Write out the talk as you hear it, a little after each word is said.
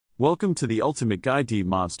Welcome to the ultimate guide to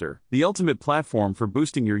Ytmonster, the ultimate platform for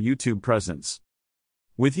boosting your YouTube presence.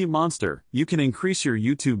 With Ytmonster, you can increase your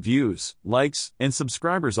YouTube views, likes, and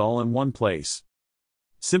subscribers all in one place.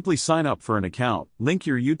 Simply sign up for an account, link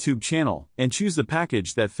your YouTube channel, and choose the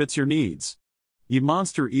package that fits your needs.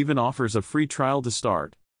 Ytmonster even offers a free trial to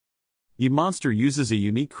start. Ytmonster uses a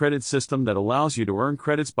unique credit system that allows you to earn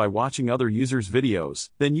credits by watching other users'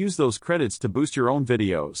 videos, then use those credits to boost your own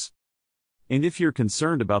videos. And if you're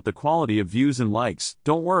concerned about the quality of views and likes,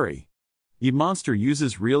 don't worry. Ytmonster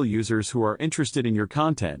uses real users who are interested in your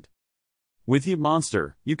content. With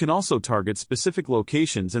Ytmonster, you can also target specific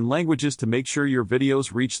locations and languages to make sure your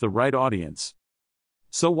videos reach the right audience.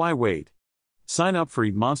 So why wait? Sign up for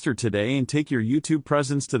Ytmonster today and take your YouTube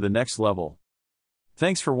presence to the next level.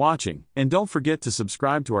 Thanks for watching, and don't forget to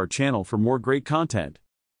subscribe to our channel for more great content.